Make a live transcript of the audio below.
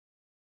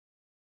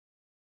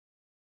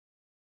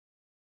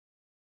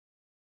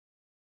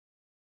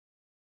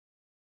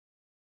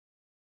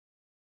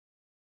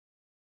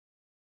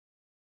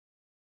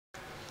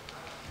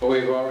Well,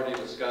 we've already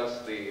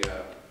discussed the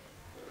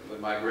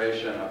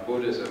migration of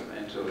Buddhism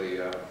into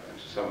the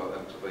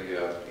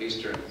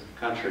eastern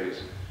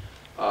countries.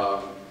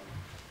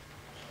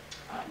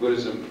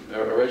 Buddhism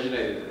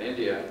originated in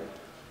India,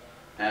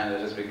 and it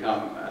has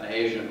become an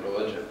Asian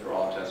religion for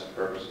all intents and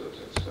purposes.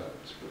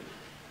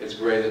 Its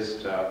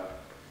greatest, it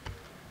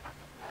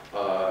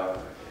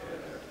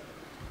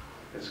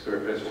has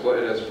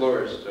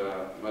flourished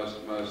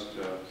most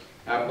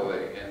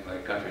happily in the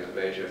countries of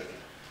Asia,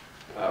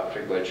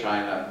 particularly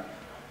China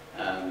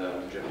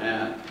and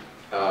Japan.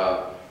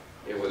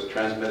 It was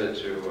transmitted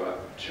to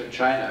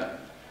China,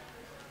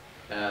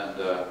 and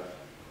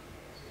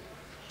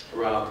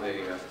around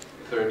the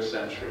 3rd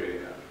century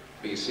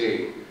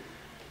BC,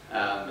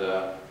 and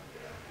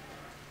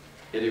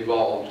it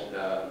evolved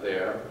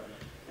there,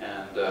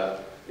 and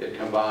it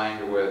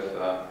combined with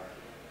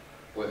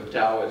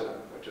Taoism,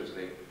 which is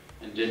the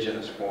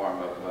indigenous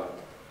form of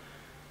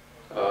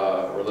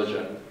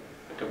religion.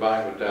 It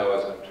combined with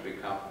Taoism to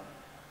become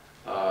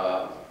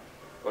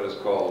what is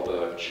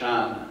called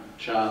Chan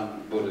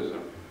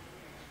Buddhism.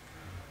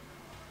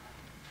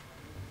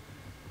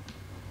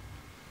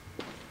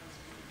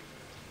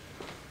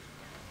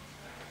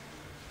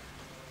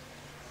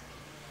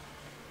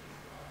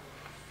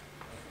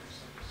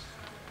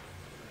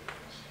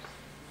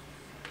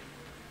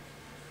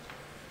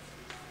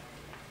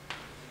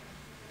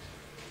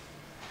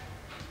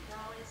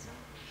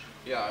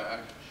 Yeah,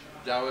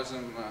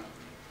 Taoism,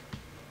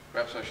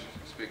 perhaps I should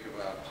speak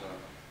about,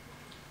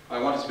 I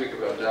want to speak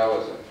about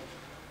Taoism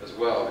as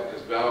well,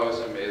 because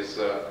Taoism is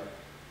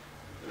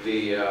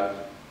the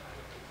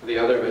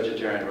other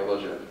vegetarian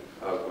religion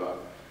of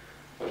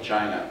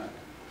China.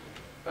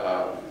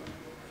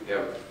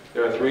 There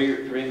are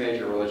three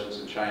major religions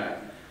in China.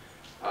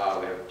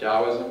 We have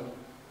Taoism,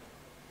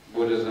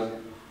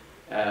 Buddhism,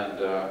 and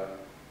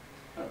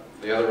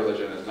the other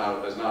religion is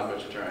not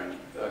vegetarian,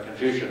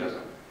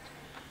 Confucianism.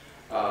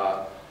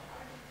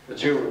 The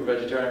two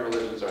vegetarian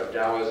religions are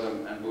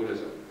Taoism and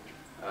Buddhism.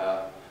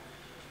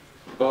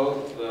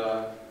 Both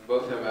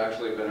have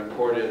actually been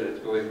imported, it's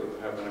believed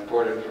have been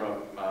imported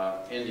from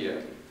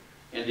India.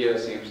 India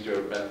seems to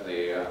have been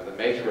the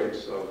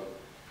matrix of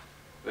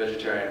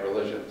vegetarian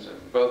religions in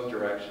both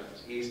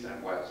directions, east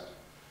and west.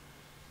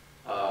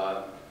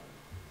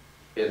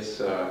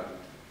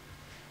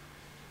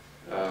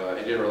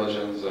 Indian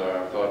religions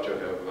are thought to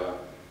have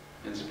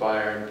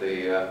inspired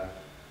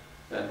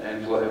and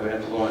have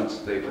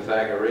influenced the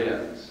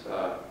Pythagoreans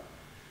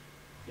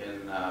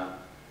in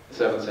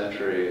 7th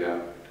century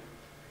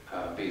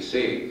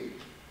BC.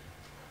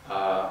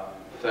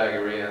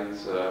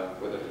 Pythagoreans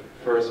were the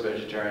first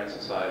vegetarian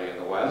society in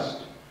the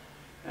West,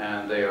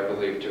 and they are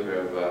believed to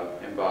have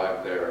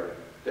imbibed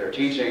their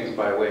teachings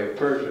by way of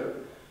Persia.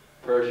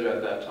 Persia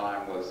at that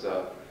time was,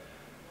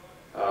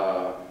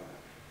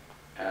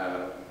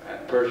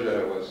 and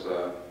Persia was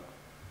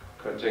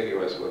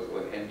contiguous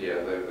with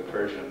India. The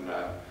Persian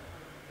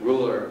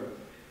ruler,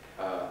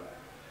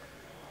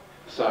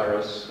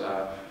 Cyrus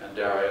and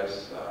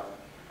Darius,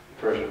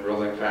 Persian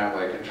ruling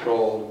family,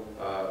 controlled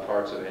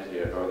parts of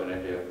India, northern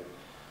India,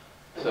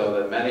 so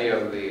that many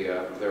of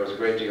there was a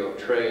great deal of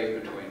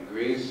trade between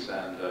Greece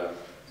and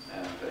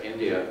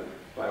India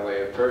by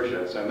way of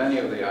Persia. So many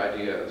of the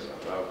ideas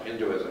of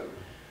Hinduism,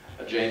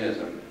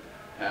 Jainism,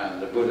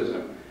 and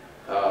Buddhism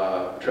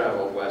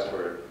traveled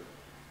westward,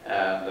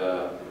 and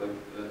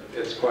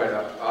it's quite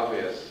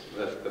obvious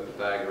that the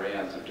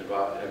Pythagoreans have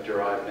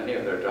derived many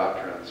of their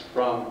doctrines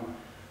from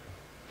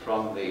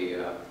the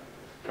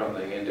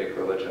Indic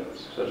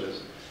religions, such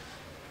as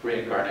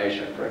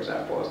reincarnation, for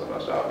example, is the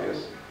most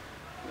obvious.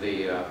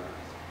 The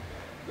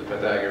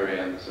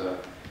Pythagoreans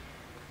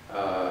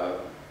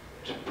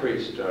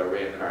preached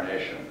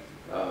reincarnation,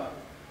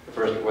 the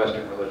first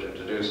Western religion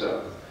to do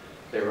so.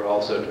 They were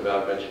also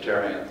devout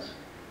vegetarians.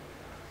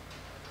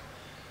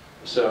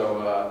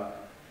 So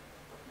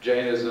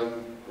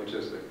Jainism, which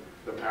is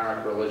the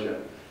parent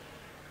religion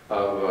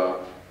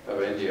of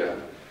India,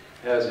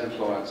 has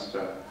influenced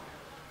the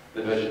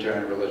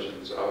vegetarian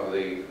religions of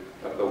the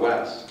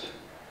West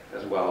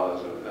as well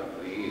as of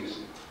the East.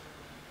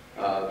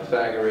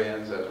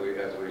 Pythagoreans, as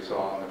we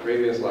saw in the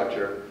previous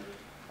lecture,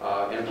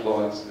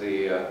 influenced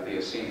the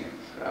Essenes.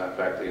 In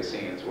fact, the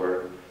Essenes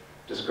were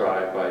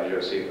described by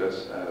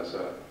Josephus as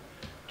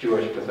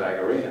Jewish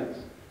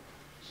Pythagoreans.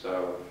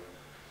 So,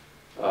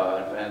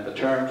 and the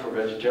term for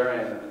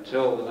vegetarian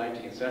until the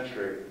 19th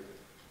century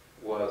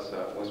was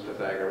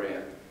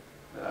Pythagorean.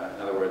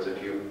 In other words,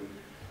 if you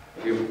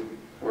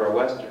were a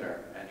Westerner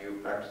and you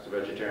practiced a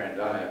vegetarian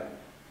diet,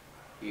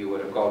 you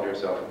would have called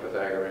yourself a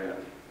Pythagorean.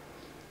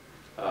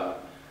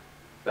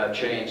 That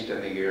changed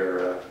in the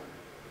year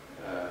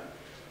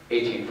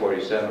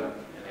 1847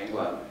 in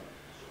England.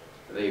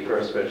 The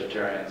first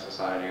vegetarian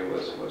society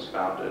was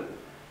founded,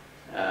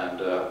 and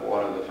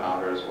one of the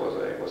founders was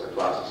a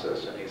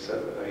classicist, and he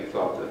said that he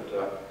thought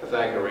that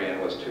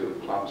Pythagorean was too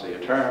clumsy a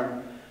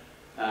term,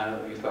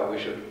 and he thought we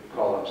should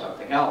call them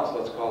something else.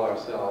 Let's call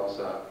ourselves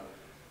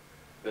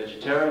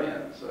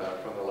vegetarians,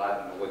 from the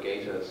Latin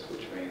vegetas,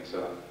 which means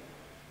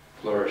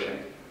flourishing,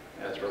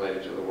 as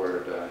related to the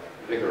word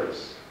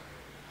vigorous.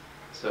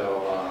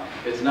 So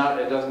it's not.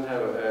 It doesn't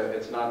have.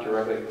 It's not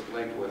directly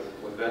linked with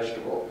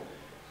vegetable.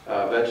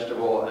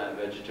 Vegetable and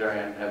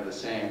vegetarian have the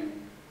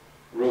same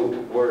root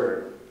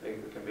word. They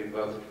can be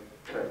both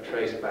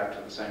traced back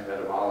to the same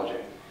etymology,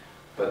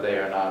 but they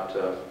are not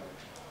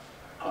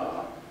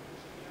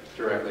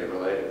directly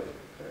related,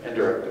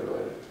 indirectly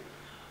related.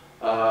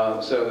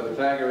 So the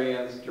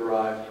Pythagoreans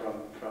derived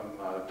from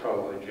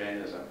probably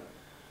Jainism.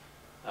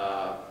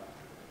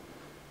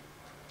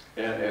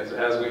 And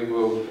as we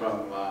move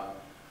from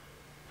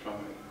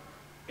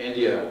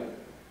India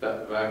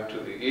back to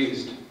the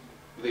east,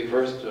 the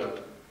first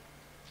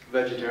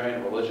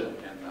vegetarian religion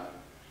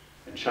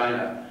in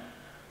China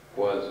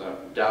was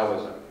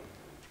Taoism.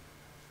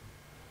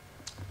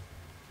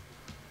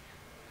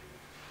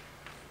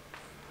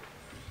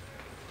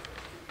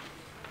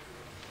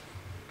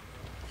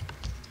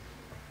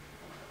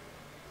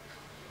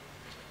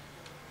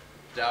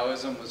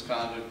 Taoism was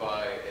founded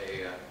by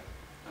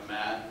a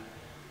man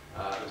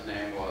whose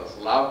name was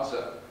Lao Tzu.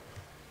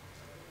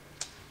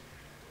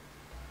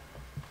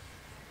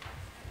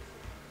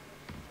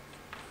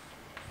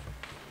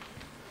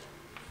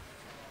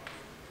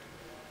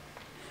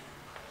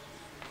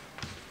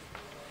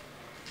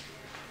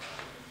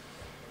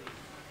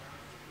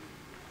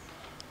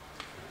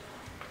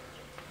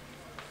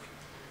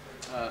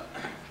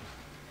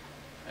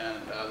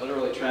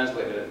 Literally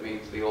translated, it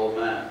means the old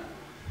man,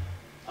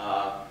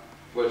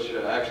 which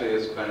actually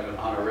is kind of an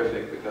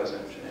honorific, because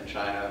in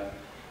China,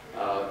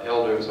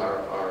 elders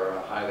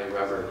are highly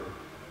revered.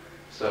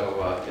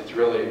 So it's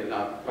really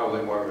not,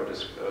 probably more of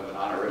an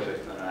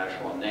honorific than an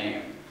actual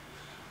name.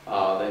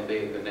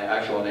 The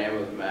actual name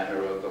of the man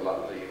who wrote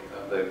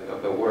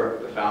the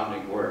work, the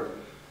founding work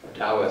of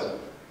Taoism,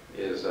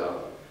 is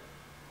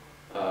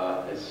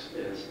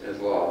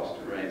lost,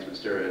 remains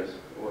mysterious.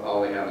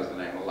 All we have is the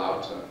name of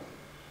Lao Tzu.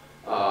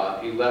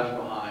 He left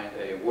behind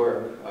a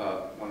work,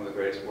 one of the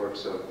greatest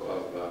works of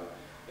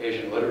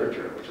Asian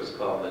literature, which is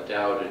called the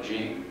Tao Te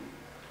Ching.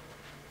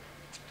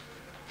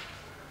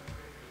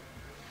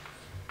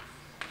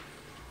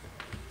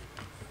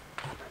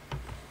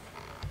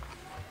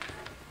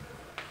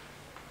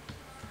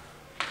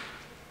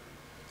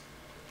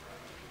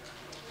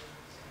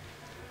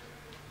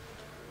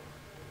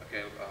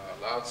 Okay,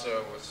 Lao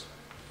Tzu was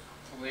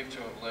believed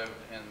to have lived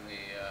in the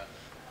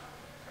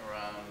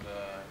around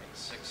I think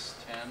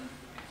 610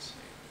 BC.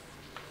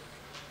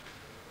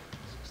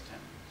 610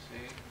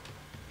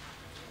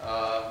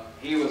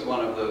 BC. He was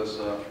one of those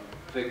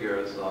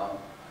figures,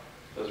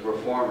 those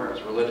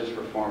reformers, religious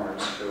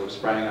reformers, who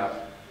sprang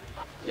up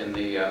in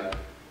the at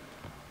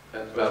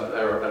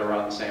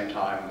around the same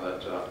time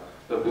that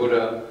the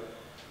Buddha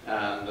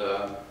and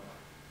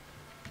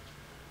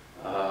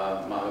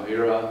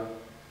Mahavira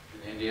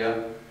in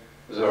India,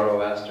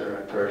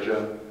 Zoroaster in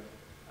Persia,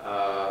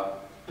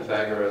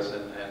 Pythagoras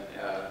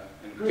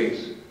in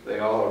Greece. They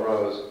all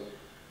arose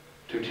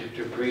to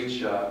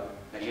preach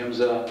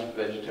ahimsa,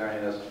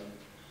 vegetarianism,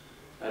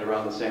 at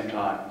around the same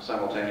time,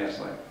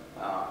 simultaneously.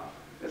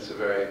 It's a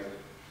very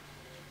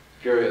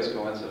curious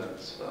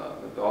coincidence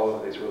that all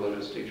of these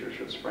religious teachers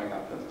should spring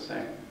up in the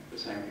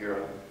same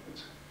era.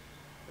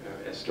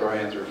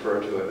 Historians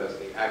refer to it as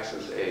the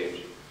Axis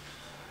Age.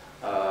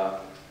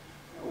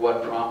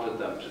 What prompted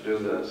them to do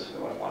this?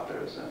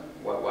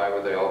 Why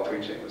were they all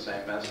preaching the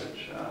same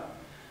message?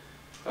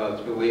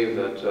 It's believed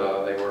that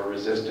they were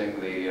resisting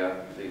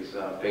these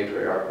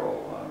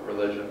patriarchal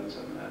religions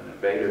and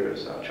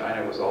invaders.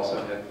 China was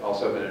had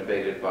also been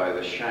invaded by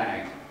the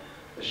Shang,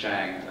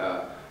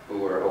 who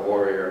were a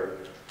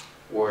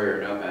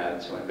warrior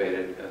nomads who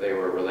invaded. They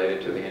were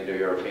related to the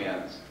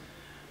Indo-Europeans,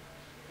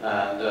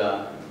 and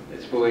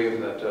it's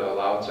believed that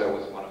Lao Tzu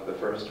was one of the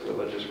first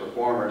religious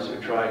reformers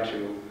who tried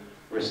to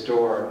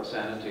restore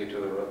sanity to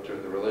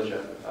the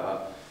religion.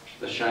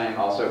 The Shang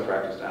also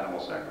practiced animal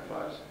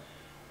sacrifice,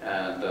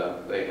 and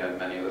they had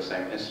many of the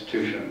same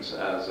institutions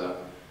as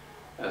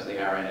the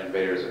Aryan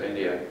invaders of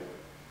India.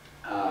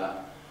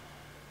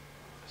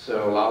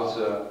 So Lao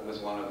Tzu was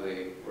one of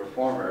the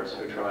reformers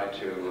who tried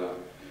to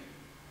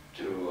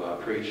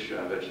preach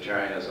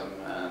vegetarianism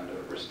and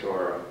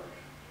restore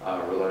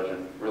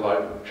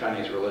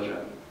Chinese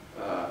religion.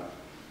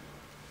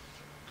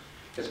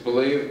 It's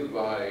believed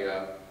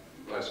by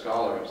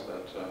scholars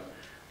that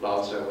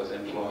Lao Tzu was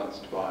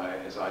influenced by,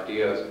 his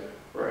ideas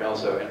were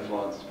also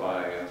influenced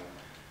by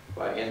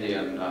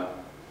Indian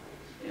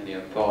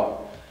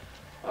thought.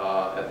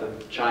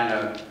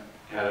 China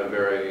had a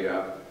very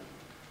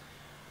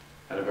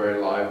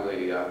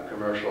lively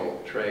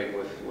commercial trade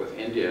with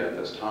India at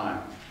this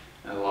time,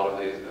 and a lot of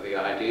the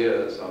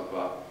ideas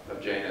of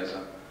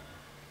Jainism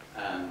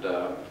and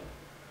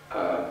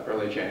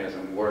early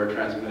Jainism were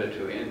transmitted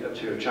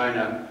to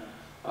China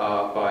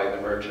by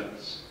the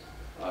merchants.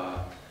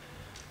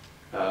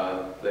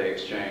 They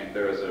exchanged.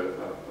 There was a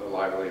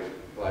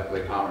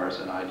lively commerce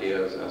in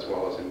ideas as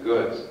well as in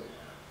goods.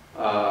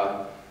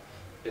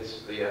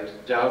 It's the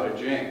Tao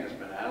Te Ching has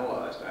been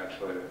analyzed,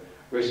 actually,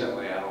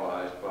 recently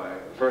analyzed by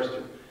the first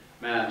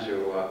man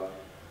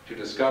to to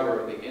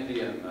discover the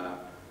Indian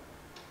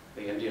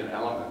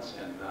elements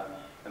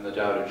in the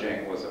Tao Te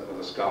Ching was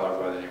a scholar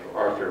by the name of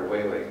Arthur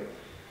Waley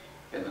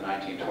in the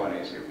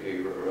 1920s. He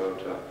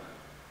wrote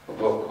a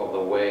book called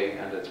The Way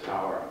and Its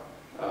Power.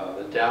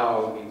 The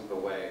Tao means the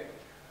way.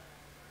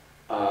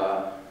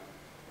 And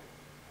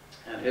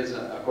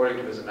according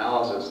to his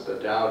analysis, the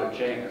Tao Te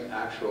Ching is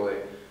actually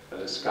a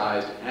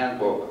disguised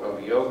handbook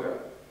of yoga.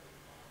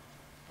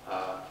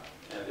 And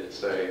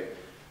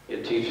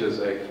it teaches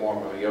a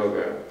form of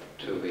yoga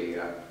to the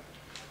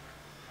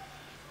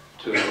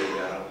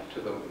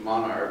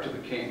monarch, to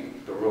the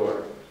king, the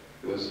ruler.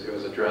 It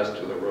was addressed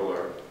to the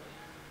ruler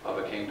of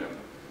a kingdom,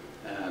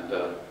 and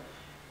it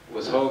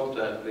was hoped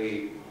that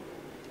the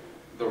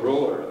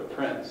ruler, the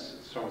prince,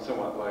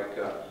 somewhat like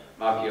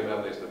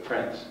Machiavelli's The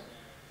Prince,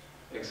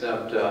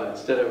 except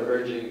instead of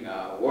urging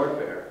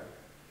warfare,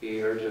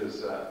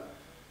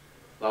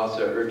 Lao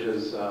Tzu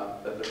urges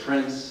that the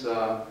prince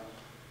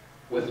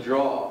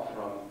withdraw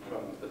from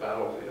the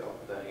battlefield,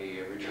 that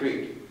he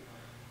retreat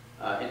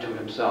into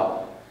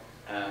himself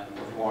and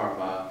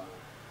perform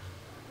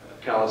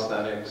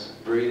calisthenics,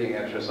 breathing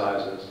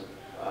exercises,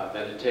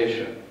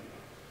 meditation.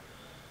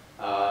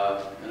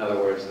 In other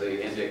words, the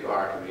Indic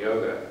art of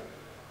yoga.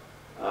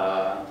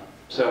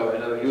 So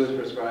he was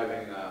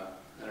prescribing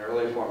an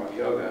early form of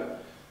yoga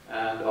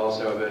and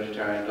also a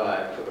vegetarian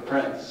diet for the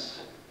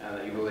prince, and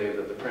that he believed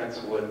that the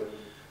prince would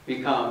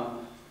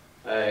become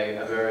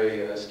a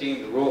very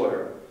esteemed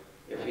ruler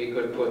if he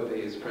could put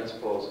these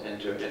principles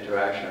into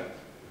action.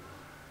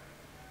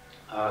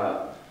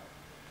 Lao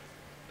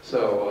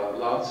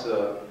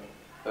Tzu,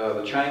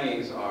 the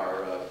Chinese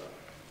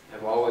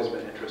have always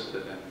been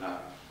interested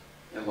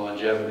in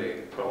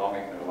longevity,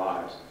 prolonging their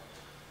lives.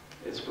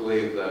 It's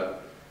believed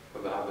that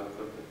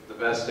the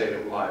best state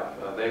of life,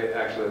 they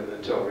actually,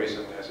 until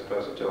recently, I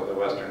suppose, until the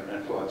Western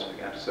influence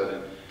began to set in,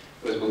 it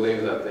was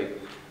believed that the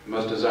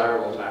most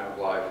desirable time of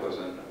life was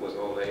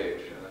old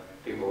age, and that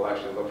people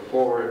actually look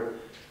forward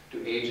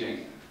to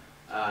aging,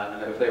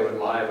 and if they would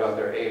lie about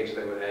their age,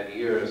 they would add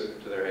years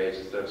to their age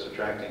instead of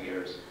subtracting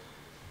years.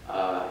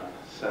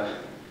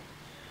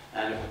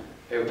 And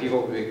if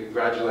people would be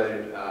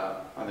congratulated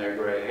on their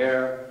gray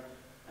hair,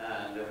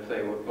 and if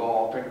they would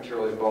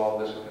prematurely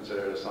bald, this was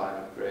considered a sign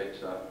of great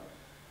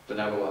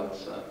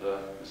benevolence. And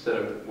instead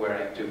of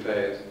wearing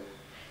toupees,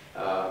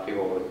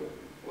 people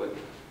would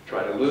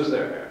try to lose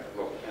their hair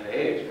and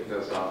age,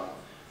 because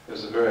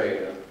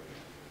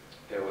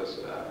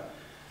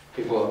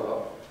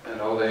people in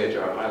old age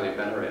are highly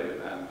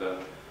venerated and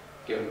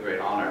given great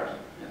honor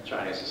in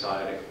Chinese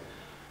society.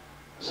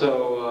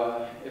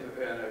 So,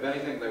 if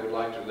anything, they would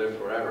like to live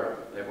forever.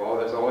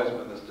 There's always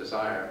been this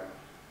desire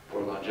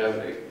for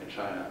longevity in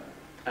China.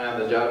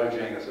 And the Tao Te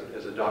Ching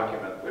is a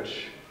document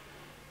which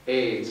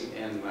aids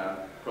in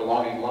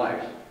prolonging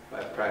life by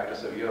the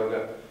practice of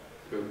yoga,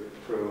 through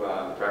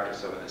the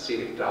practice of an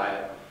ascetic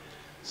diet.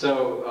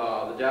 So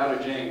the Tao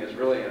Te Ching is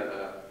really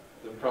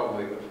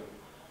probably the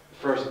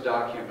first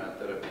document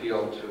that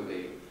appealed to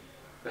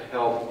the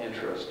health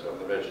interest of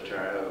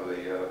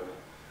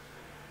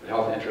the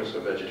health interest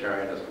of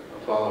vegetarianism,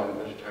 of following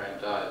the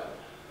vegetarian diet.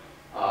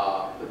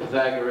 The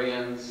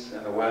Pythagoreans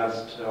in the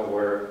West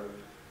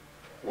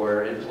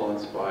were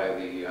influenced by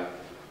the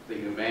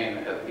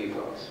humane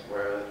ethos,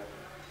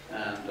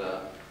 and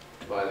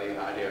by the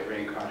idea of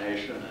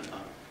reincarnation and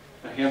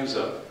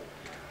ahimsa.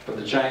 But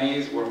the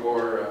Chinese were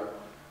more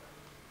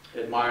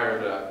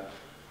admired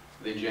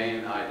the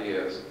Jain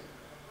ideas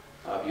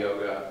of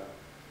yoga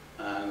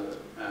and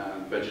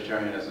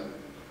vegetarianism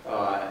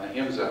and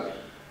ahimsa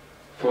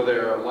for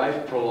their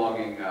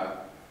life-prolonging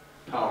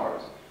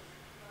powers.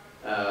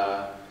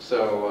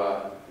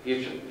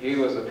 He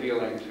was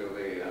appealing to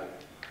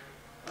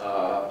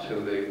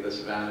this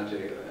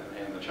vanity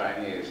in the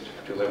Chinese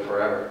to live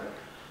forever,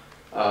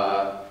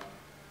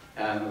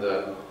 and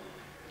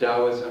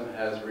Taoism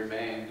has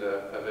remained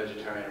a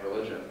vegetarian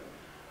religion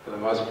for the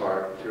most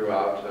part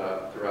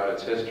throughout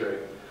its history.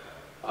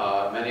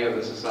 Many of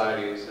the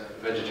societies,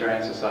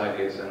 vegetarian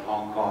societies in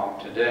Hong Kong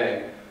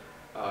today,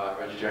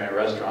 vegetarian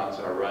restaurants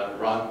are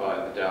run by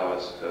the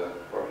Taoist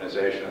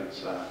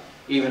organizations.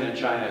 Even in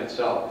China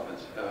itself,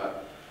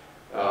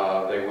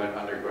 they went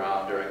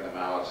underground during the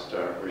Maoist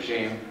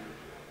regime,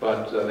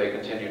 but they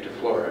continue to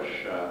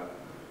flourish.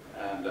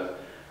 And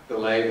the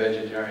lay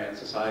vegetarian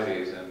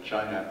societies in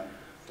China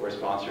were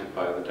sponsored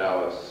by the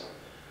Taoists.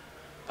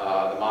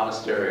 The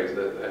monasteries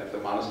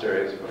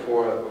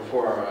before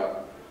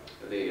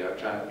the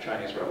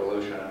Chinese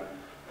Revolution,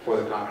 before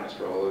the Communist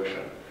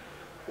Revolution,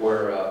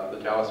 the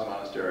Taoist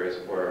monasteries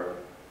were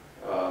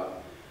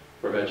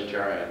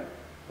vegetarian,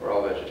 were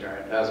all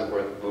vegetarian, as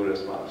were the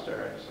Buddhist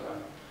monasteries.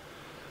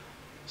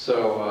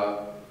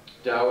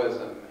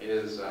 Taoism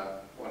is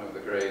one of the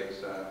great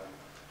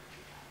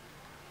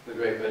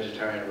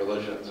vegetarian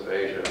religions of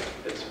Asia.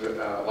 It's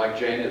like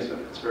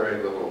Jainism. It's very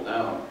little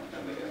known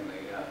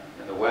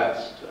in the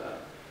West,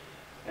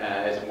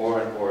 and as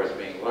more and more is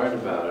being learned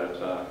about it.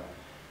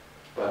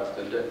 But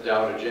the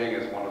Tao Te Ching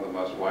is one of the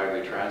most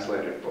widely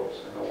translated books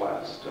in the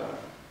West,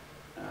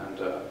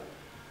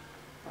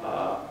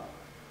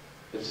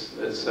 it's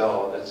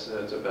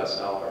a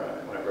bestseller. I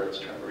mean, whenever it's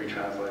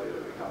retranslated,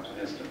 it becomes an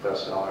instant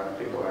bestseller, and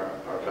people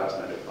are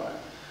fascinated by it.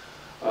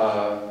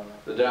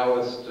 The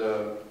Taoist,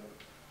 there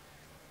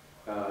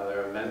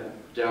are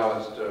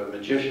Taoist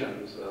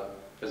magicians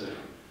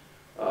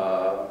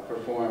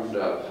performed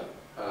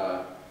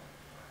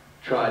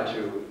tried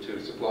to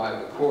supply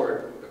the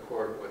court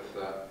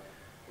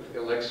with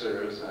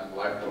elixirs and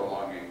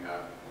life-prolonging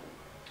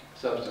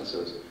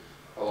substances,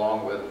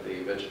 along with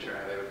the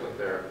vegetarian. They would put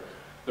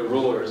the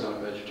rulers on a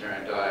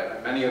vegetarian diet,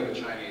 and many of the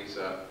Chinese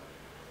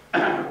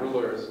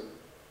rulers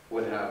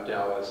would have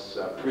Taoist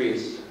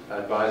priests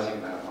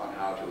advising them on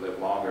how to live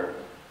longer.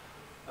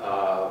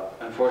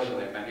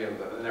 Unfortunately, many of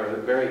them, and they were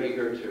very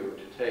eager to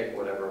take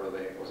whatever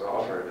was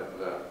offered, and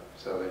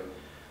so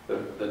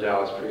the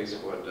Taoist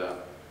priests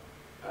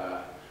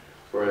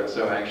were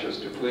so anxious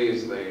to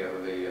please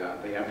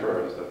the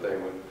emperors that they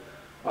would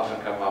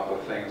often come up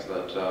with things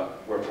that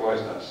were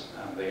poisonous,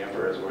 and the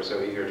emperors were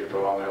so eager to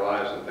prolong their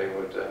lives that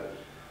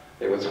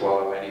they would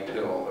swallow any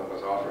pill that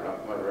was offered,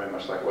 very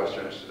much like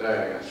Westerners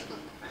today, I guess.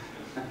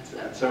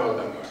 And some of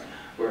them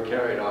were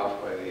carried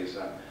off by these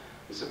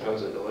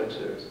supposed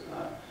elixirs.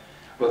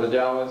 But the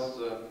Taoists,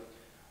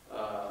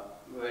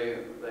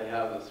 they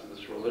have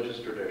this religious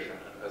tradition,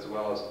 as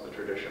well as the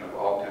tradition of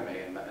alchemy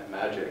and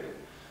magic.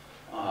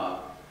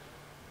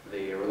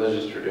 The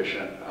religious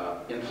tradition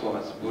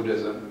influenced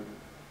Buddhism,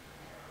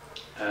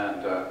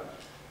 and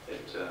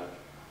it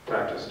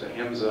practiced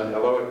ahimsa.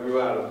 Although it grew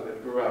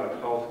out of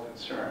health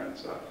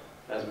concerns,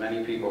 as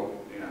many people,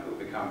 who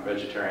become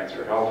vegetarians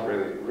for health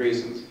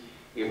reasons,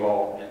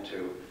 evolve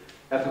into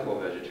ethical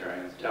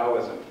vegetarians.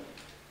 Taoism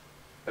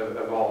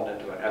evolved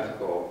into an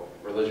ethical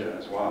religion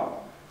as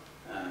well,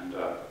 and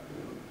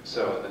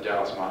so in the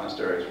Taoist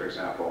monasteries, for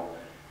example,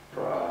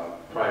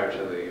 prior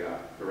to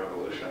the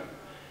revolution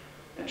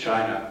in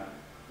China,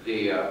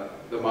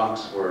 the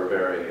monks were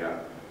very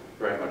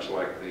much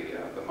like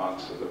the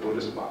monks, the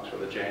Buddhist monks or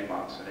the Jain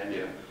monks in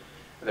India.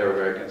 They were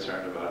very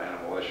concerned about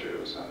animal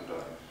issues, and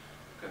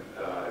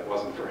it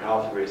wasn't for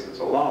health reasons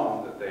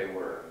alone that they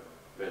were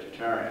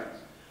vegetarians.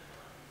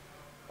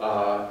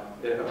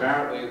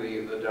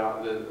 Apparently, the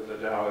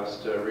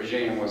Taoist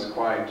regime was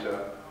quite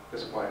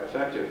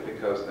effective,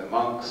 because the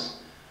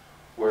monks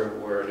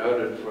were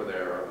noted for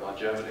their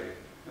longevity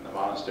in the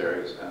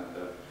monasteries, and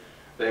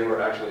they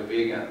were actually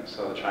vegan.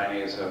 So the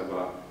Chinese have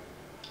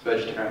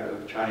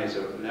vegetarian. The Chinese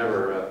have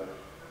never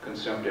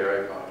consumed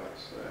dairy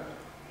products.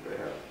 They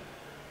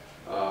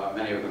have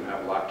many of them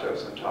have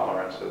lactose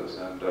intolerances,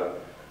 and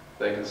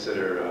they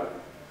consider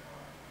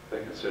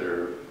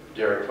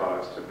dairy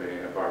products to be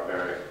a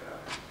barbaric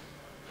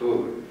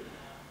food.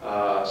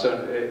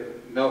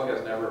 Milk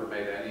has never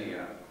made any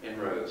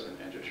inroads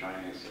into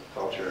Chinese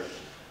culture,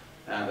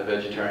 and the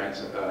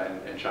vegetarians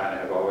in China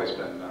have always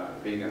been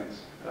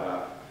vegans.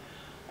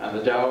 And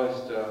the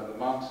Taoist, the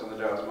monks in the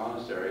Taoist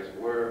monasteries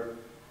were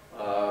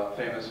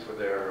famous for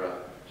their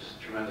just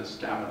tremendous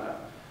stamina,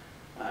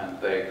 and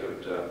they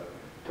could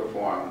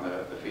perform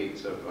the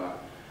feats of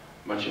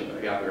much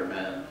younger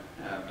men.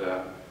 And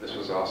this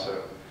was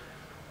also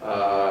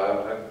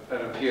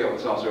an appeal.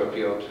 It's also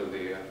appealed to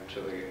the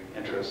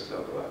interests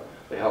of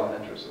the health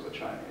interests of the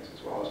Chinese,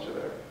 as well as to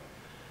their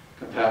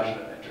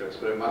compassionate interests.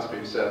 But it must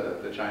be said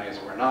that the Chinese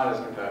were not as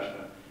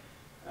compassionate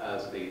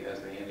as the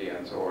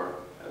Indians, or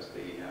as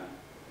the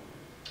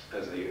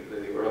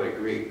early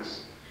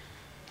Greeks,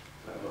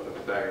 the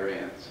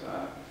Pythagoreans.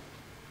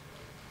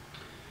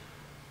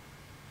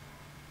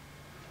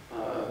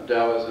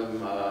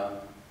 Taoism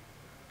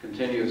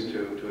continues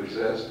to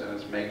exist, and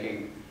it's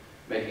making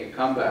a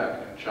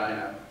comeback in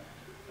China.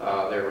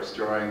 They're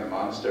restoring the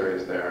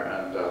monasteries there,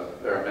 and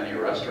there are many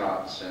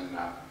restaurants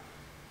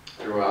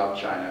throughout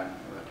China,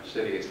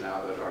 cities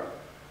now, that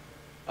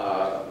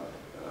are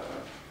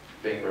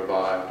being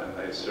revived, and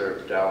they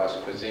serve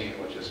Taoist cuisine,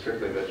 which is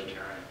strictly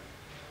vegetarian.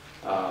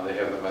 They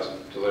have the most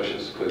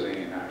delicious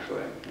cuisine,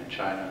 actually, in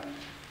China.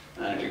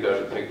 And if you go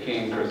to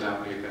Peking, for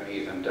example, you can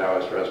eat in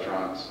Taoist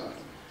restaurants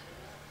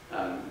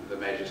and the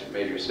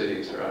major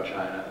cities throughout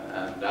China.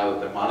 And now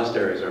that the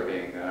monasteries are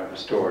being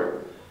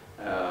restored,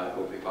 it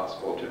will be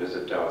possible to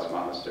visit Taoist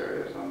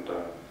monasteries and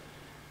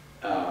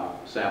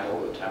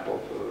sample the temple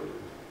food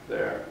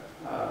there.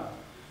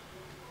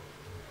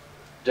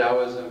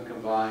 Taoism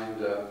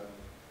combined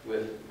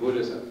with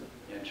Buddhism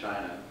in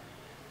China,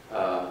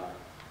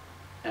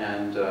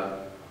 and to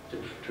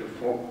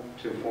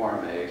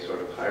form a sort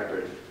of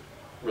hybrid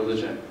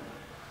religion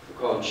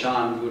called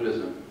Shan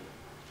Buddhism.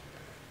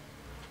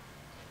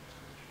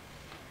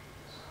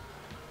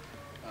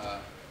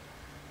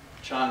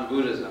 Shan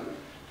Buddhism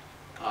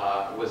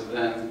was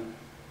then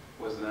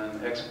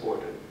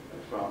exported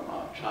from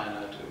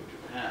China to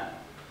Japan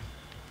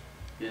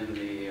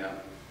in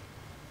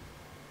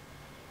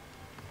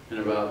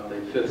about the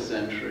 5th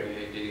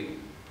century AD.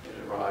 It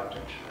arrived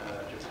in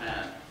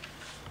Japan.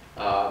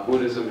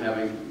 Buddhism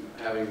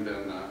having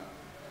been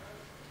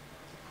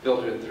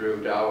filtered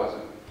through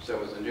Taoism, so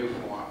it was a new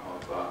form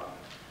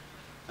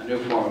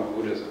of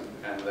Buddhism,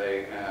 and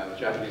the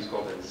Japanese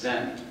called it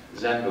Zen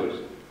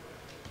Buddhism.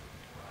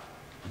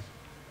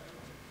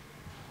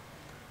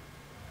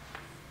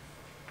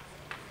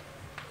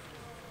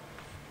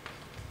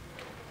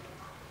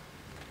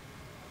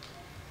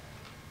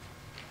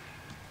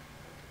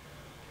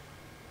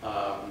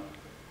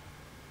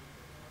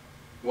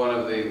 one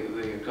of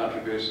the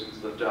contributions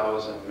that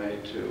Taoism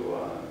made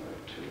to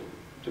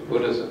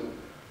Buddhism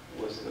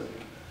was the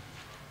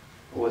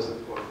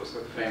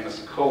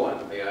famous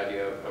koan, the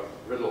idea of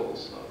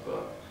riddles,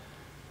 of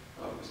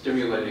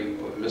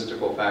stimulating with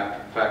mystical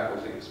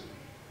faculties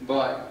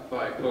by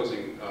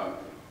posing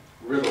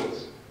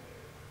riddles,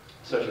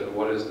 such as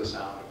what is the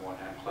sound of one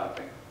hand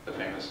clapping, the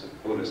famous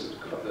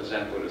the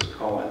Zen Buddhist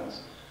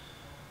koans,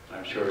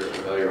 I'm sure you're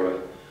familiar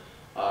with.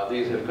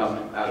 These have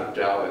come out of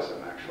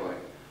Taoism, actually,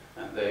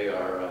 and they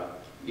are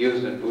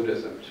used in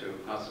Buddhism to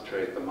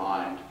concentrate the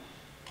mind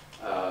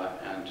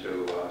and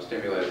to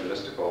stimulate the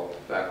mystical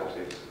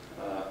faculties.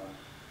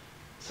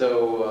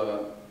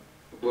 Zen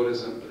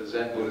Buddhism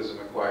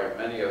acquired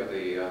many of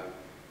the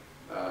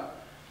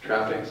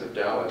trappings of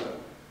Taoism,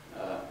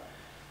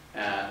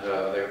 and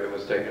it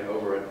was taken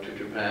over to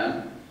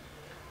Japan,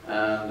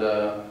 and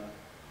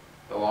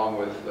along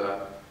with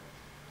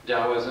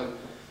Taoism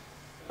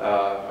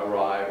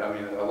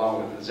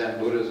along with Zen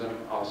Buddhism,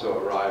 also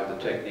arrived the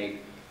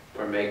technique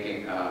for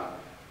making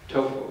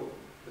tofu,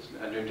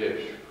 a new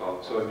dish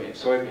called soybean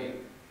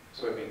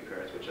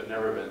curds, which had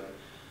never been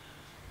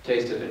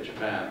tasted in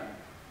Japan.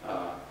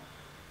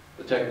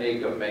 The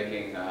technique of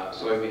making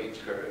soybean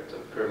curds,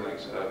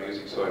 of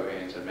using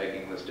soybeans and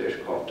making this dish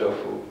called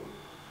tofu,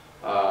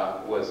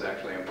 was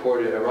actually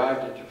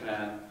arrived in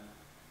Japan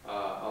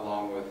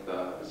along with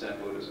Zen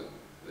Buddhism.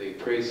 The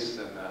priests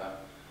and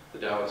the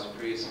Taoist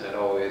priests had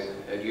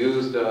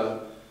used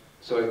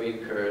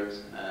soybean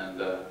curds, and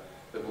the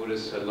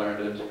Buddhists had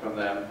learned it from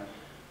them,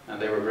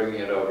 and they were bringing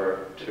it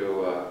over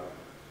to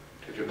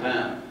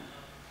Japan.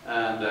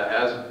 And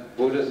as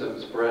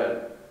Buddhism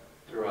spread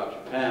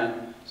throughout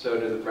Japan, so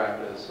did the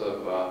practice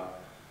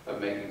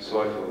of making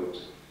soy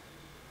foods.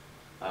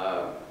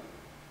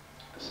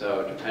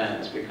 So Japan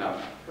has become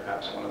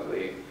perhaps one of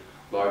the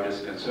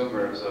largest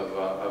consumers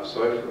of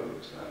soy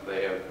foods, and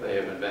they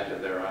have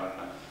invented their own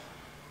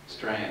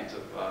strains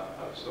of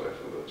soy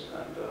foods,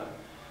 and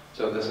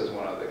so this is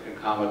one of the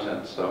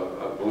concomitants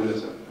of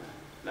Buddhism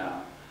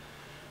now.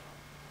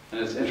 And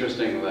it's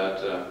interesting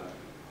that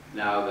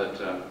now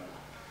that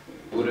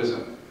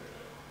Buddhism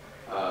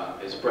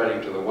is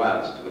spreading to the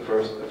West, the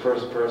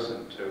first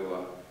person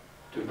to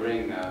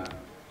bring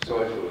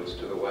soy foods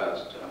to the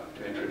West,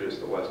 to introduce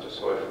the West to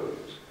soy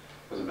foods,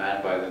 was a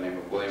man by the name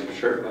of William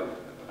Shirtliff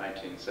in the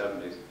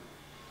 1970s,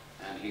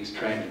 and he's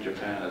trained in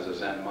Japan as a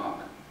Zen monk.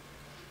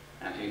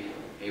 And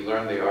he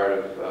learned the art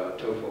of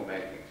tofu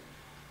making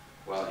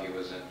while he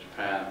was in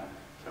Japan.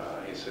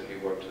 He said he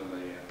worked in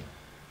the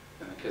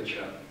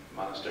kitchen,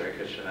 monastery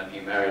kitchen, and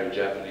he married a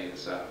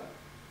Japanese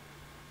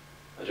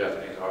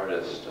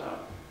artist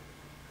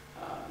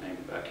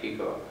named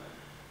Akiko,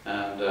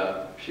 and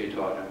she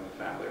taught him the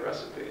family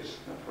recipes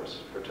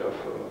for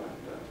tofu.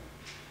 And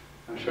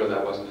I'm sure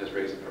that wasn't his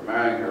reason for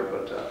marrying her,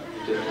 but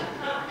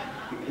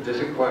he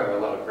did acquire a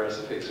lot of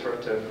recipes for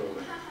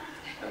tofu,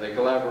 and they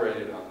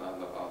collaborated on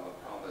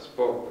this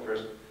book,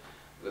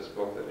 this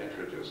book that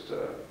introduced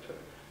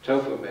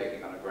tofu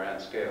making on a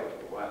grand scale to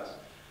the West,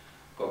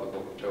 called the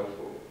Book of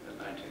Tofu.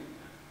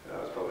 That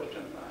was published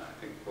in, I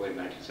believe,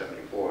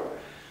 1974.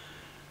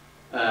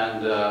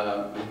 And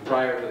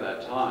prior to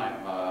that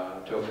time,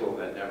 tofu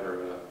had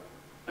never,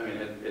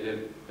 it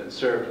had been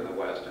served in the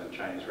West in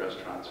Chinese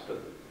restaurants, but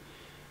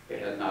it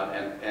had not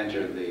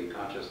entered the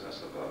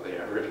consciousness of the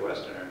average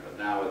Westerner. But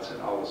now it's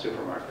in all the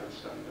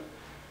supermarkets and the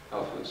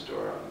health food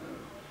store, and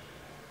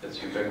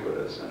it's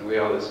ubiquitous. And we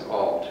owe this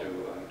all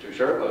to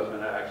Shirtliff,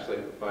 and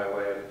actually by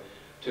way of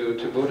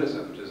to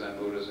Buddhism, to Zen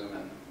Buddhism,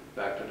 and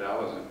back to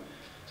Taoism.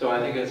 So I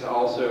think it's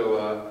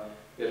also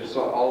it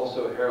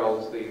also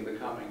heralds the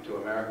coming to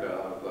America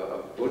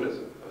of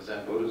Buddhism, of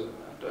Zen Buddhism,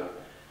 and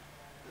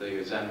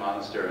the Zen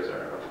monasteries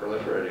are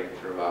proliferating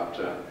throughout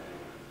the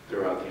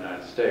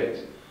United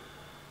States.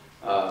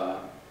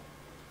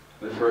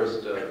 The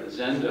first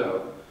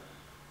Zendo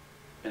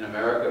in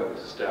America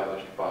was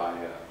established by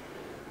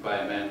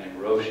a man named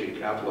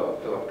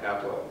Philip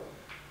Kapleau,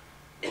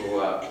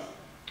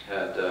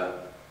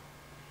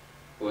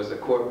 who was a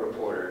court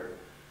reporter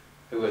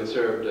who had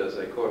served as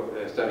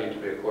studied to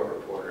be a court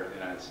reporter in the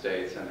United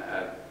States, and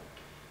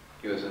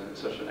he was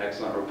such an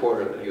excellent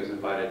reporter that he was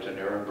invited to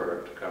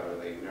Nuremberg to cover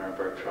the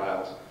Nuremberg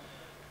trials.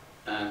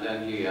 And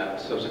then he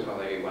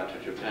subsequently went to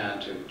Japan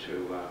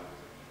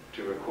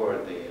to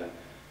record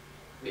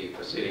the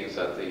proceedings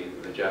at the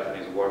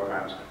Japanese war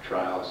crimes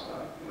trials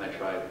when they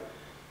tried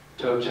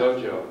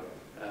Tojo,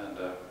 and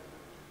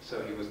so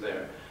he was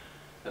there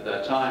at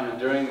that time. And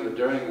during the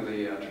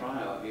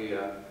trial,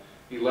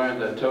 he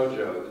learned that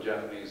Tojo,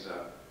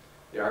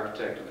 the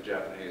architect of the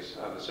Japanese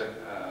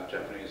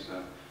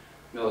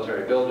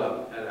military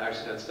buildup,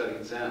 had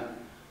studied Zen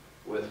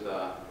with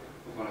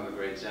one of the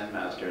great Zen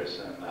masters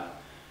in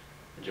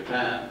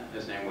Japan.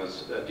 His name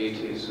was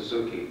D.T.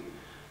 Suzuki.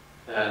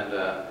 And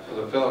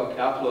Philip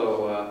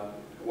Kapleau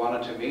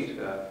wanted to meet.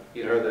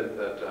 He'd heard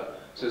that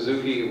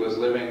Suzuki was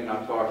living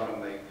not far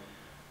from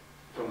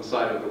the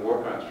site of the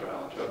war crimes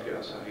trial in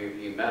Tokyo. So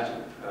he met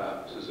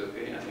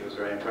Suzuki, and he was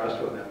very impressed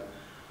with him.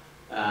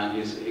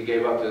 And he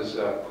gave up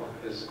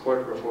his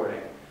court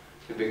reporting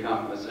to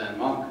become a Zen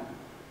monk.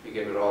 He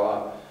gave it all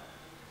up.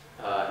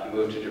 He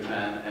moved to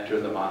Japan,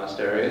 entered the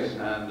monasteries,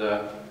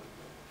 and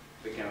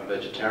became a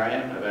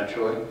vegetarian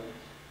eventually.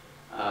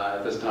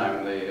 At this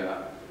time,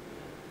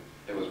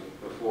 it was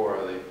before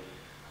the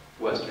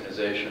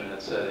westernization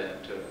had set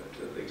in to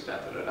the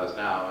extent that it has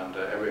now, and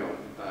everyone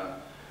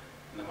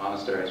in the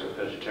monasteries was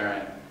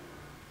vegetarian.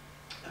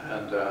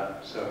 And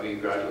so he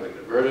gradually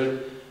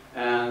converted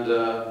and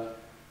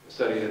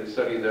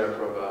studied there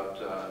for about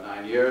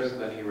 9 years.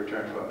 Then he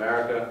returned to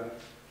America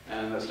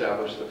and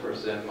established the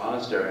first Zen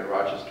monastery in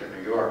Rochester,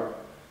 New York,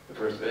 the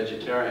first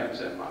vegetarian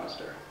Zen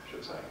monastery, I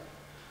should say.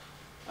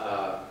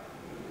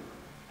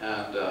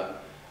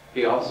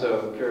 He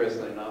also,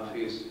 curiously enough,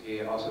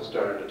 he also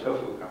started a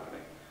tofu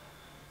company,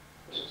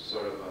 which is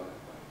sort of,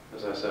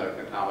 as I said, a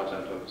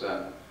concomitant of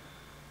Zen,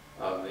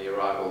 of the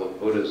arrival of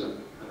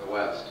Buddhism in the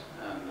West.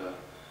 And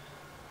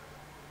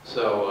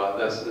so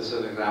this is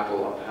an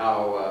example of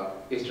how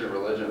Eastern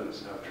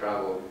religions have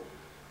traveled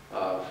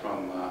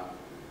from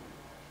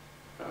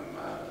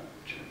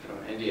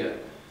India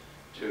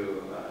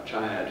to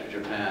China, to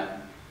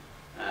Japan,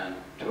 and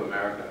to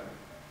America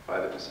by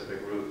the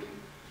Pacific route.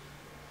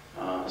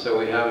 So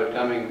we have it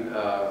coming,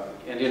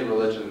 Indian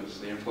religions,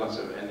 the influence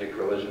of Indic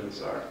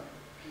religions are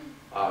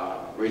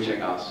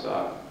reaching us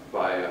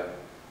by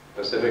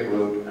Pacific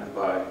route and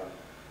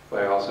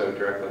by also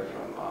directly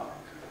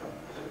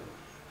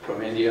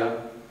from India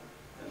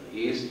in the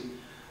east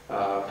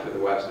to the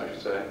west, I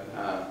should say.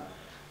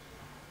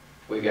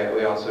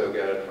 We also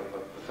get it from the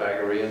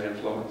Pythagorean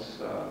influence,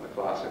 the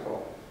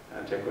classical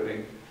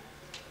antiquity,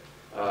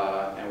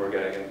 and we're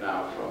getting it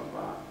now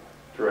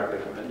directly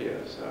from India.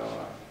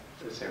 So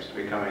it seems to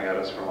be coming at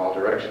us from all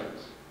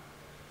directions.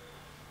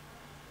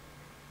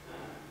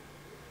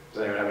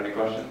 Does anyone have any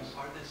questions?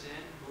 Are the Zen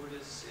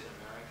Buddhists in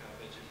America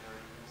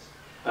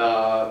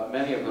vegetarians?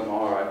 Many of them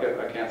are.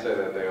 I can't say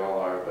that they all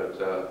are, but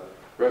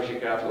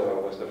Roshi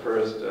Kapleau was the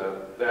first.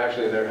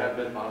 Actually, there had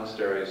been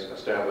monasteries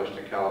established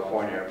in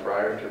California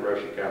prior to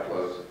Roshi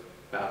Kapleau's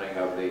founding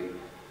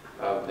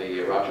of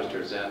the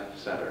Rochester Zen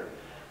Center,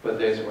 but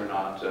these were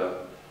not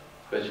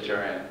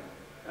vegetarian.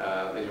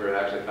 These were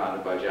actually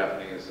founded by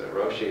Japanese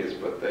Roshis,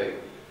 but they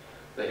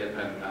had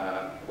been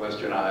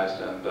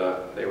westernized and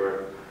they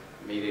were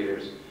meat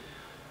eaters.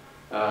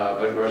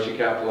 But Roshi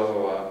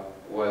Kapleau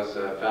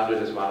founded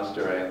his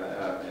monastery,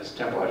 his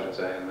temple, I should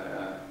say, in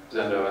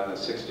Zendo in the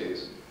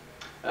 60s.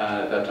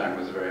 At that time, it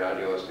was a very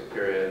idealistic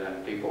period,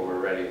 and people were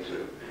ready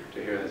to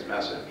hear this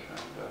message.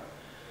 And,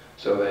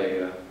 so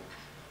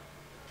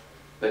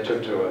they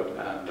took to it,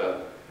 and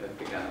it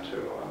began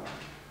to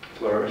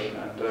flourish.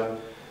 And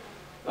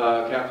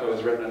Kapleau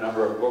has written a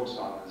number of books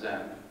on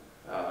Zen,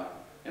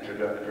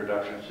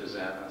 introductions to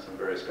Zen, and some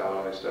very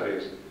scholarly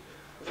studies.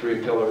 The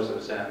Three Pillars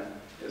of Zen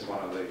is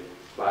one of the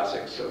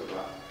classics of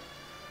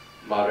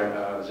modern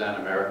Zen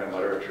American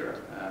literature.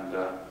 And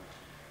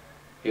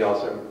he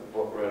also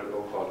wrote a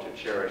book called To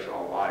Cherish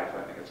All Life.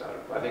 I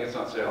think it's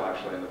on sale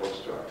actually in the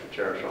bookstore. To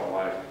Cherish All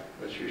Life,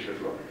 which you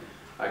should look.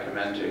 I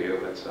commend to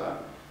you. It's a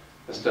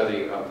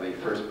study of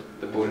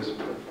the Buddhist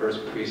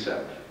first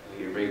precept.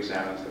 He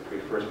re-examines the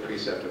first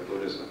precept of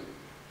Buddhism.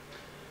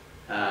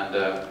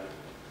 And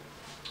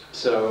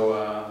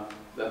so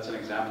that's an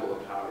example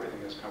of how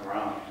everything has come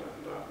around.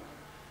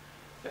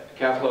 And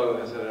Kapleau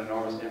has had an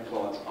enormous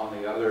influence on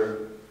the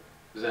other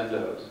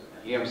Zendos.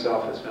 And he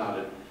himself has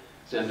founded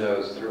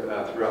Zendos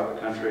throughout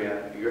the country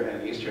and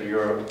in Eastern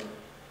Europe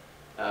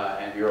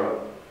and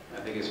Europe. I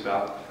think he's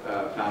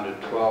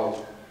founded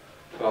 12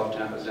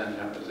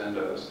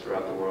 Zendos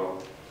throughout the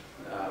world.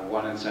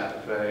 One in Santa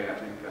Fe, I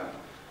think,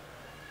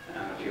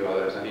 and a few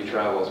others. And he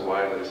travels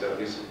widely, so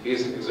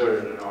he's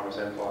exerted an enormous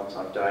influence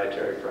on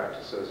dietary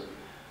practices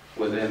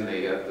within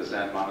the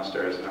Zen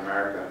monasteries in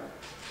America.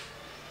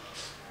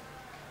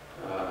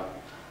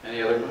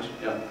 Any other questions?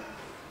 Yeah.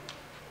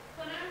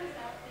 When I was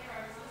out there,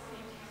 I was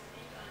listening to you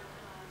speak on the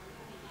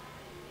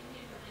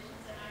Indian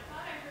religions, and I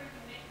thought I heard you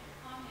make a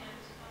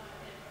comment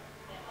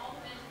that all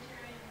the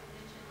vegetarian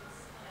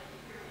religions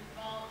either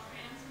involve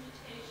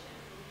transmutation,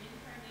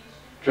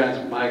 reincarnation,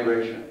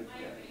 Transmigration.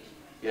 migration.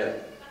 Yes.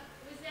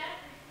 Was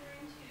that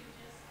referring to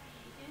just the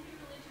Hindu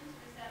religions,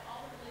 or is that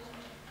all the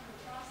religions you come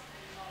across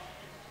that involve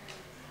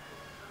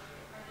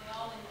vegetarianism? Are they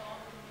all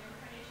involved in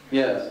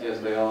reincarnation? Yes,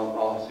 they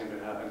all seem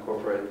to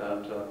incorporate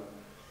that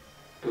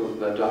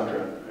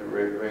doctrine of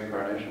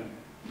reincarnation.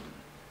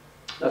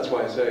 That's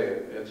why I say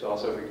it's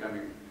also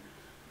becoming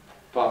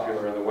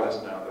popular in the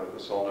West now,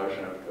 this whole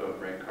notion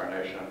of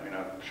reincarnation. You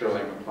know,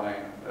 Shirley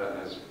MacLaine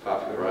has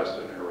popularized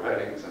it in her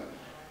writings, and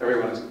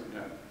everyone is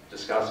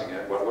discussing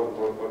it. What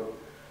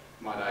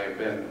might I have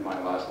been in my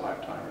last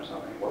lifetime or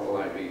something? What will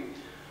I be?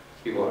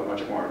 People are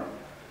much more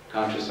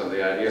conscious of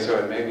the idea, so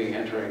it may be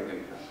entering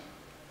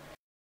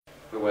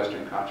the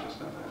Western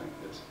consciousness.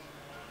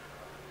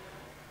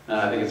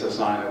 I think it's a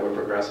sign that we're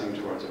progressing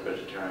towards a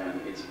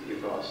vegetarian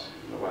ethos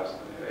in the West.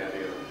 The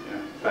idea of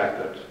the fact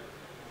that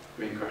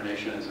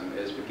reincarnationism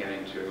is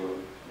beginning to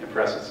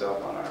impress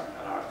itself on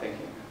our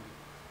thinking.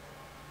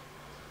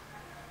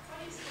 Why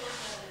do you still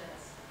have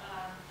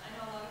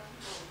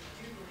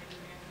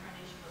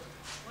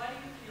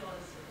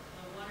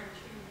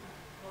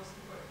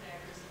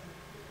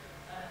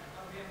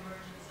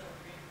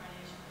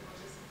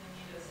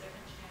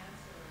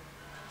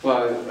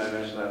Well, I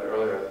mentioned that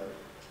earlier.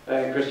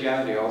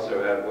 Christianity also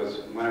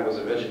when it was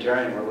a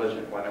vegetarian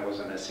religion, when it was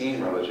an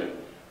Essene religion,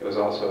 it was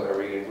also a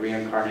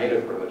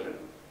reincarnative religion.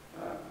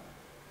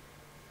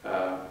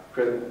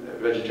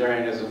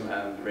 Vegetarianism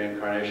and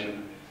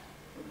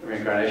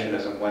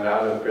reincarnationism went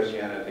out of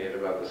Christianity at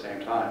about the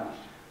same time,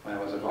 when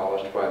it was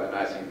abolished by the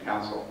Nicene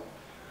Council.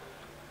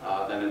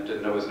 Then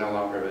it was no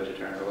longer a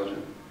vegetarian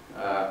religion.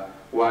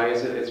 Why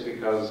is it? It's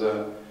because,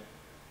 I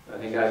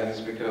think it's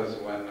because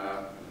when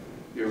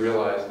you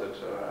realize that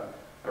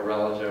a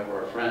relative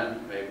or a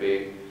friend may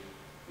be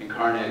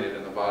incarnated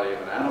in the body of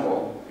an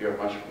animal, you're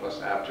much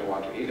less apt to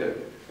want to eat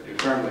it, if you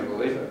firmly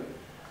believe it.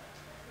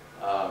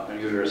 And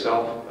you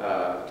yourself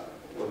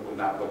would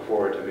not look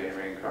forward to being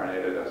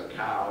reincarnated as a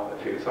cow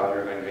if you thought you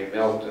were going to be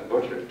milked and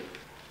butchered.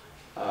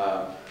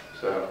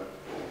 So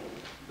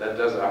that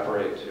does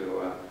operate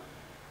to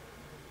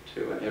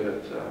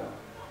inhibit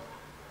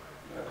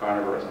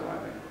carnivorism, I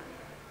think.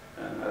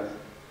 And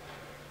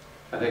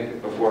I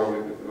think before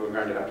we're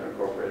going to have to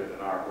incorporate it in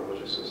our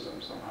religious system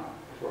somehow,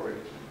 before we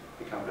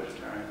become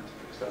vegetarians,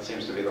 because that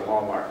seems to be the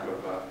hallmark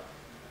of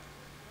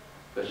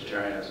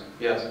vegetarianism.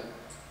 Yes?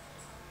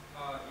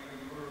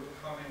 You were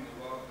commenting a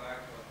while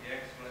back about the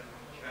excellent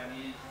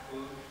Chinese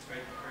food,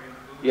 vegetarian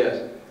food.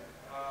 Yes.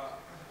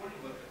 What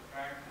about the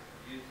practice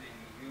of using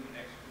human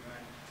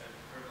excrement as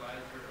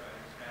fertilizer?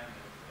 I understand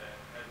that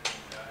has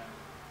been done.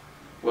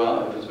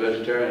 Well, if it's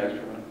vegetarian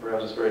excrement,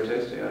 perhaps it's very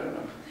tasty, I don't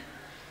know.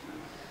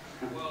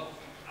 Well,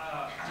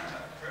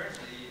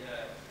 apparently,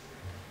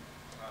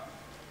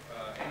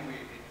 anyway,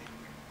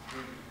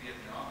 during the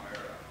Vietnam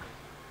era,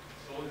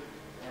 soldiers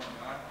were warned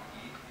not to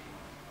eat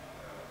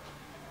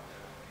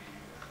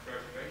the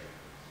fresh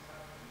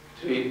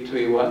vegetables. To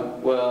eat what?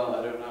 Well,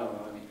 I don't know.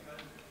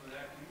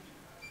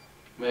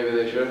 Maybe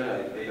they should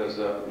have, because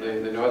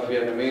the North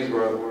Vietnamese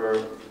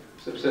were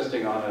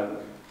subsisting on a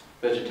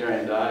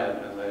vegetarian diet,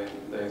 and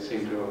they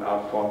seem to have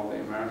outfought the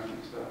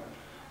Americans.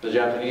 The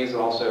Japanese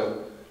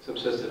also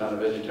subsisted on a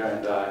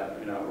vegetarian diet,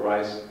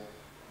 rice,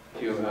 a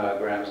few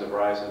grams of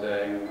rice a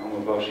day, and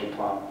umeboshi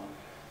plum.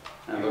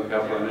 And look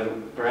out for a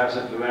middle. Perhaps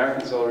if the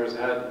American soldiers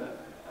had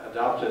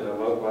adopted a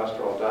low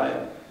cholesterol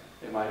diet,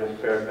 they might have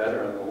fared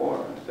better in the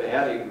war. If they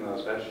had eaten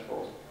those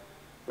vegetables,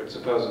 which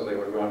supposedly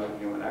were grown from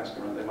human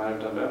excrement, they might have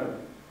done better.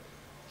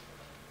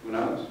 Who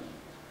knows?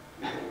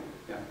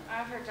 Yeah.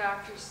 I've heard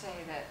doctors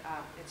say that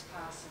it's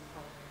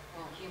possible,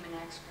 human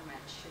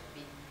excrement should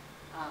be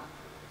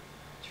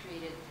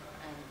treated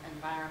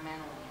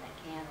environmentally, and it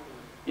can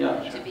be,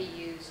 Yeah, sure. to be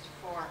used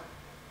for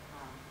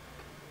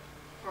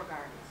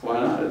gardens. Why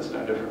not? It's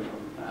no different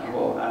from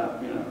animal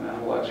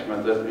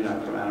excrement that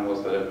from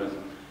animals that have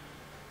been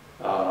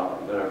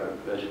that are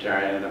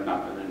vegetarian and have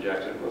not been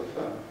injected with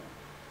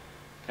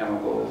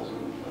chemicals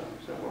and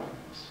so forth.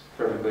 It's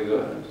perfectly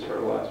good. It's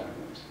fertilizer.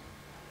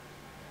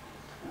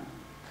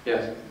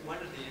 Yes. One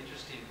of the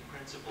interesting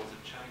principles of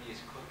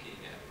Chinese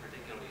cooking, and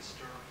particularly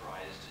stir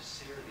fry, is to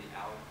sear the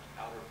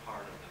outer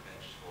part of the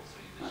vegetable so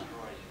you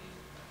destroy any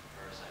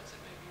parasites that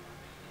may be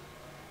remaining.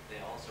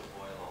 They also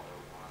boil all their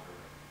water.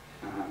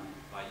 And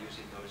by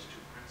using those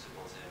two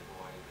principles, they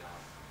avoid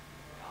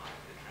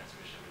the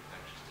transmission of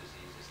infectious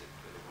diseases that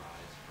could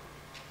arise from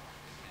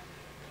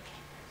contaminated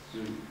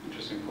vegetables.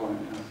 Interesting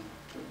point, yeah.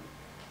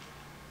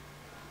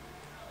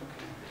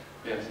 Okay.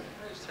 Yes.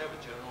 I just have a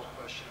general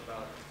question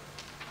about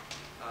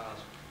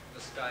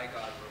the sky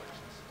god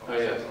religions. Oh,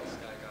 yes.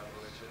 Sky god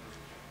religion.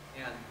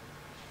 And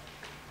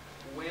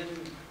when,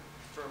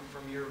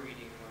 from your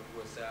reading,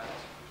 was that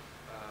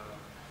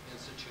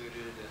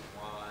instituted, and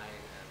why,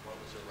 and what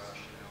was the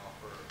rationale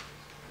for?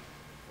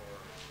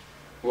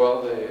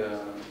 Well,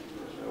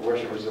 the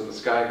worshippers of the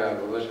sky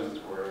god religions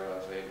were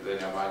the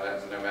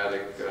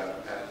nomadic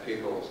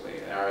peoples,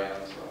 the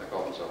Aryans. They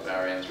call themselves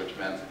Aryans, which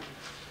meant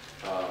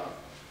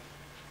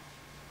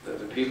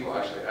the people.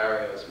 Actually,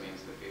 Aryos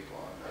means the people.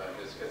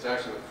 It's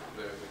actually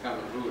become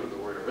the root of the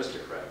word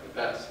aristocrat, the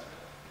best.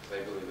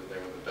 They believe that they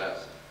were the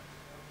best.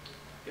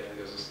 Yeah, it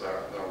gives us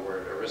our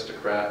word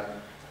aristocrat,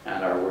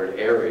 and our word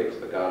Ares,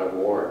 the god of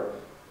war,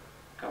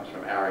 comes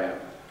from Aryan.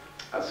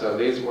 So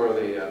these were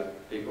the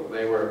people.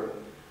 They were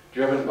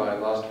driven by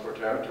lust for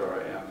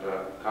territory and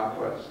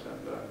conquest.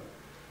 And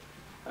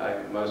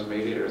like most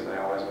meat eaters, they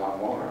always want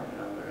more.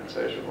 They're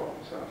insatiable.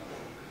 So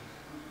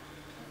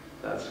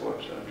that's what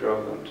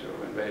drove them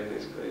to invade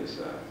these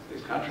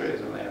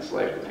countries, and they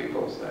enslaved the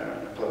peoples there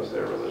and imposed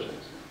their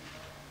religions.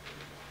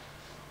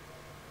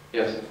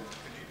 Yes? Could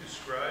you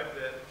describe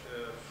that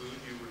food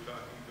you were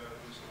talking about,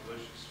 this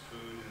delicious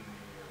food in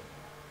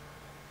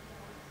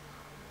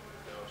the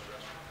Dallas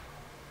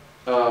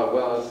restaurant?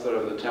 Well, it's sort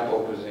of the temple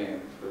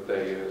cuisine that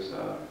they use.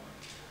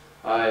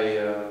 I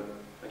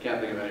can't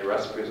think of any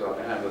recipes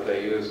offhand, but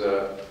they use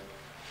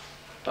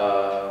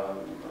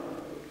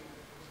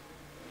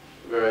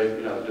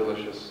very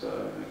delicious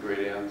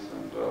ingredients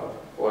and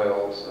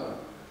oils.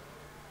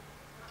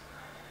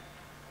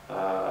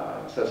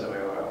 Sesame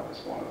oil is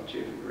one of the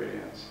chief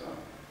ingredients,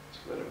 so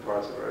that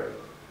imparts a very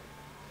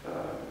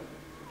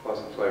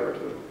pleasant flavor to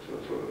the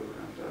food.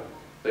 And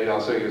they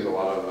also use a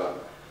lot of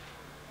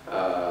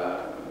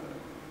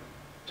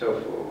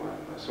tofu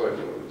and soy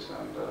foods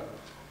and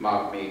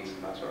mock meats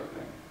and that sort of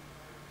thing.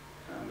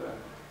 And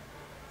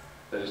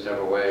they just have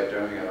a way of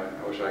doing it.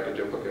 I wish I could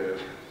duplicate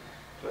it.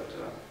 But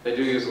they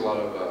do use a lot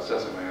of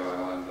sesame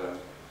oil and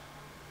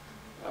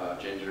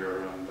ginger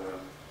and you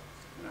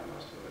know,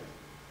 most of it.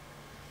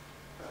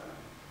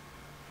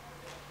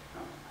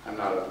 No, I'm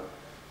not a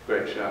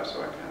great chef,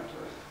 so I can't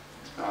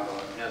expound on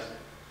it. Yes?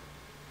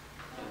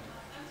 I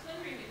was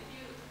wondering if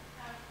you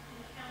have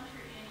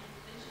encountered any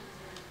religions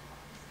or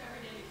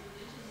discovered any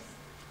religions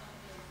of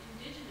the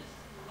indigenous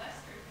to the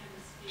Western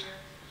Hemisphere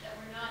that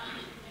were not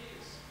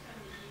introduced from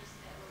the East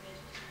that were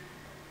vegetarian,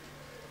 or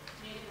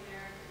Native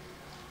American,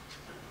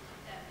 something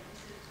like that. It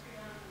was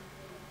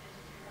predominantly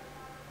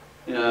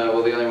vegetarian.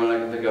 Well, the only one I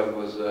can think of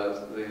was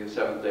the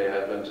Seventh-day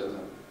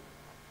Adventism.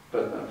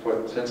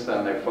 But since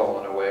then, they've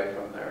fallen away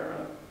from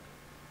their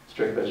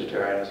strict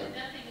vegetarianism. And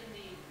nothing in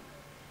the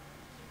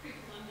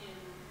pre-Columbian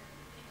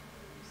people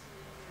who used to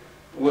live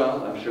here.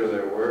 Well, I'm sure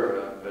there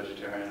were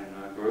vegetarian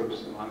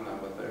groups among them,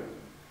 but their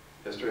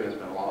history has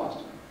been lost.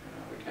 You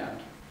know, we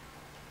can't.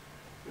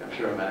 I'm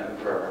sure many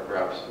are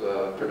perhaps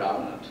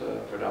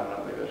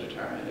predominantly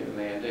vegetarian. Even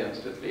the Indians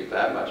didn't eat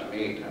that much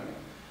meat. I mean,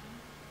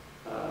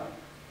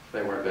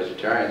 they weren't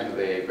vegetarians, but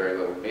they ate very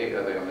little meat.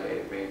 They only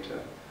ate meat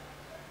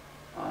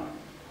on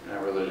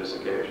religious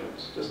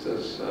occasions. Just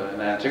as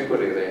in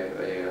antiquity,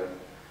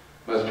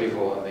 most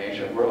people in the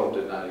ancient world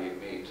did not eat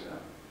meat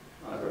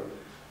on a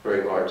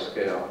very large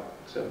scale,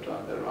 except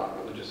on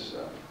religious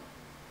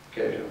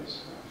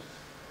occasions.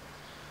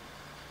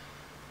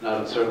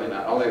 Certainly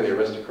not. Only the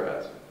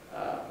aristocrats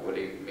would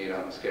eat meat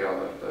on the scale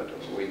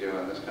that we do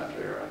in this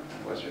country or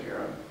in Western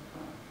Europe.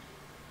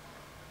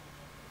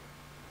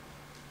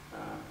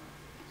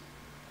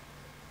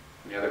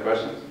 Any other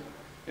questions?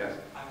 Yes?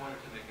 I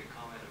wanted to make a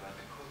comment about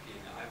the cooking.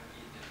 I've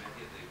eaten in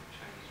many of the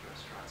Chinese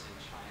restaurants in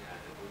China,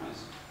 the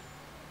Buddhist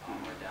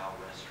or Tao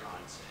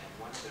restaurants, and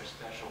one of their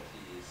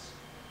specialties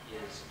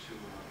is to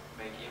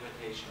make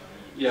imitation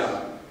meats. Yeah.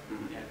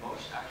 And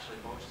most of the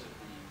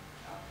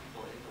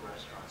people in the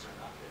restaurants are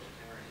not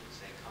vegetarians.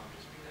 They come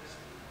just because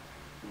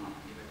the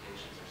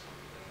imitations are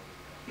something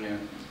they Yeah.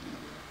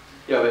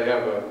 Yeah,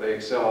 they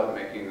excel at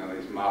making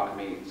these mock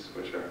meats,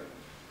 which are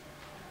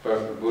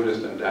both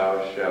Buddhist and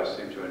Taoist chefs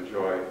seem to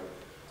enjoy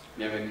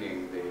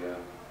mimicking the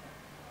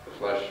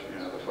flesh,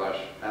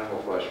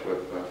 animal flesh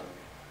with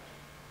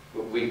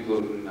wheat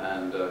gluten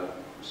and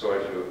soy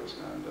foods,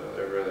 and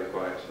they're really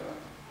quite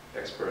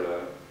expert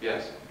at it.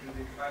 Yes? Do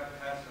they try to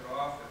pass it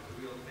off as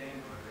the real thing,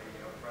 or are they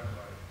upfront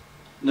about it?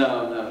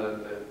 No,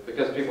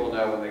 because people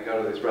know when they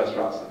go to these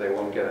restaurants that they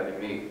won't get any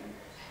meat.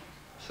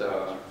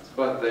 So,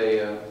 but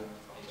they,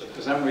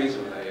 for some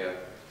reason,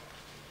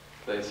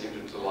 they seem to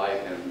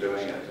delight in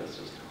doing it. It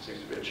seems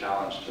to be a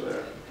challenge to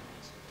their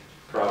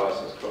prowess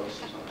as cooks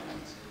or something.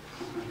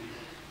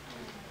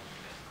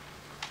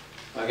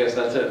 I guess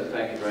that's it.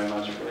 Thank you very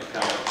much for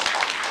coming.